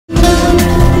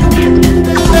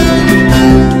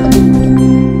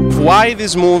why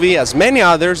this movie, as many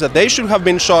others, that they should have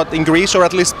been shot in Greece, or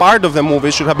at least part of the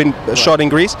movie should have been shot in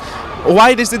Greece.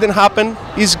 Why this didn't happen?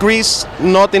 Is Greece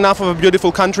not enough of a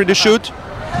beautiful country to shoot?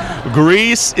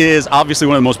 Greece is obviously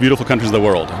one of the most beautiful countries in the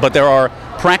world, but there are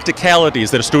practicalities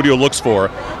that a studio looks for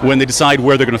when they decide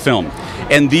where they're going to film.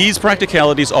 And these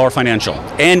practicalities are financial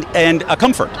and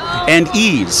comfort and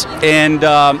ease. And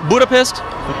Budapest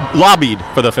lobbied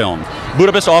for the film.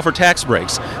 Budapest offered tax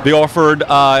breaks. They offered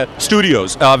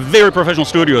studios, very professional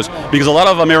studios, because a lot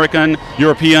of American,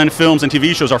 European films and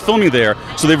TV shows are filming there,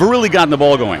 so they've really gotten the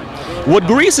ball going. What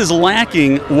Greece is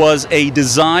lacking was a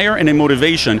desire and a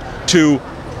motivation to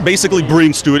basically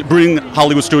bring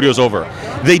Hollywood studios over.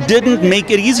 They didn't make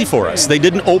it easy for us. They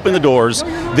didn't open the doors.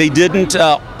 They didn't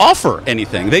offer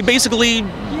anything. They basically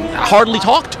hardly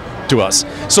talked to us.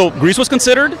 So Greece was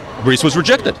considered, Greece was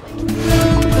rejected.